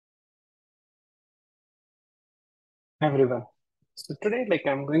Hi everyone. So today,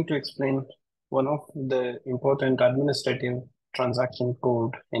 I'm going to explain one of the important administrative transaction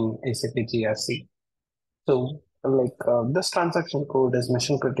code in SAP GRC. So, this transaction code is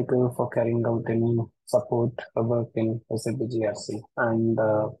mission critical for carrying out any support work in SAP GRC. And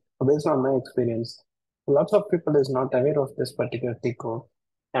based on my experience, lots of people is not aware of this particular T code.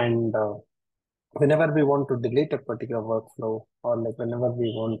 And whenever we want to delete a particular workflow, or whenever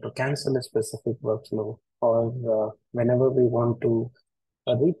we want to cancel a specific workflow, or whenever we want to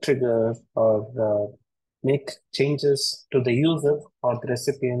retrigger or make changes to the user or the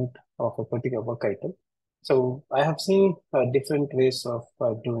recipient of a particular work item. So I have seen different ways of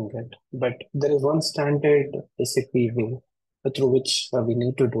doing it, but there is one standard SAP way through which we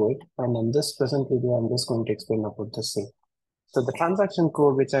need to do it. And in this present video, I'm just going to explain about the same. So the transaction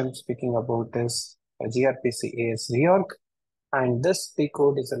code which I'm speaking about is GRPC AS reorg, and this T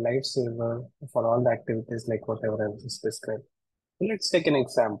code is a lifesaver for all the activities like whatever I've just described. Let's take an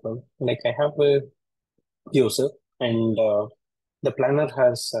example. Like I have a user and the planner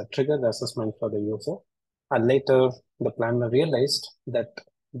has triggered the assessment for the user. And later the planner realized that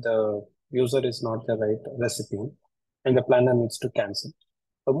the user is not the right recipient and the planner needs to cancel.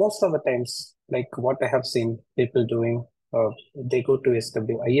 So most of the times, like what I have seen people doing, they go to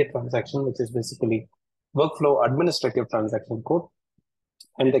SWIA transaction, which is basically workflow administrative transaction code,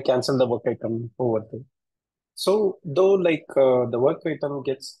 and they cancel the work item over there. So though the work item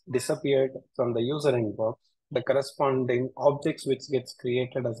gets disappeared from the user inbox, the corresponding objects which gets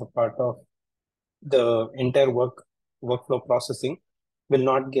created as a part of the entire workflow processing will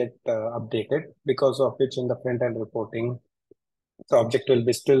not get updated, because of which in the front end reporting, the object will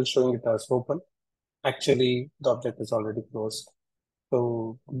be still showing it as open. Actually, the object is already closed.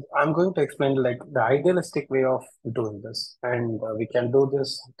 So I'm going to explain like the idealistic way of doing this, and we can do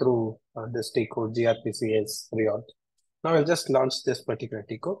this through this T code GRPCS reorg. Now I'll just launch this particular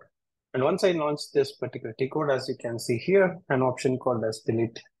T code. And once I launch this particular T code, as you can see here, an option called as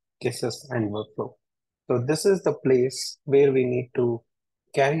delete cases and workflow. So this is the place where we need to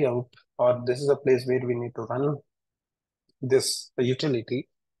carry out, or this is a place where we need to run this utility.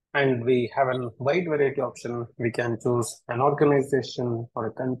 And we have a wide variety option. We can choose an organization or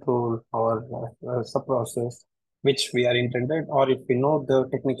a control or a sub-process, which we are intended, or if we know the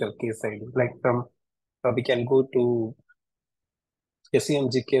technical case ID, like from we can go to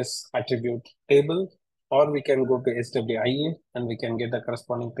SEMG case attribute table, or we can go to SWIA and we can get the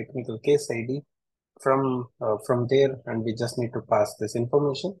corresponding technical case ID from there, and we just need to pass this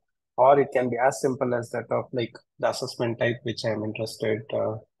information. Or it can be as simple as that of like the assessment type which I'm interested,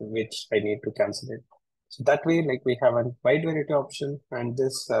 which I need to cancel it. So that way, like we have a wide variety option, and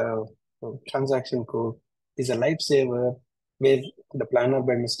this transaction code is a lifesaver where the planner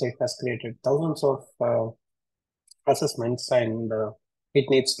by mistake has created thousands of assessments, and it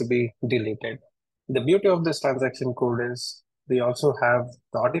needs to be deleted. The beauty of this transaction code is we also have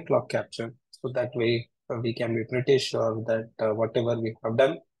the audit log capture, so that way we can be pretty sure that whatever we have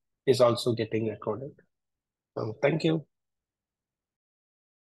done is also getting recorded. So thank you.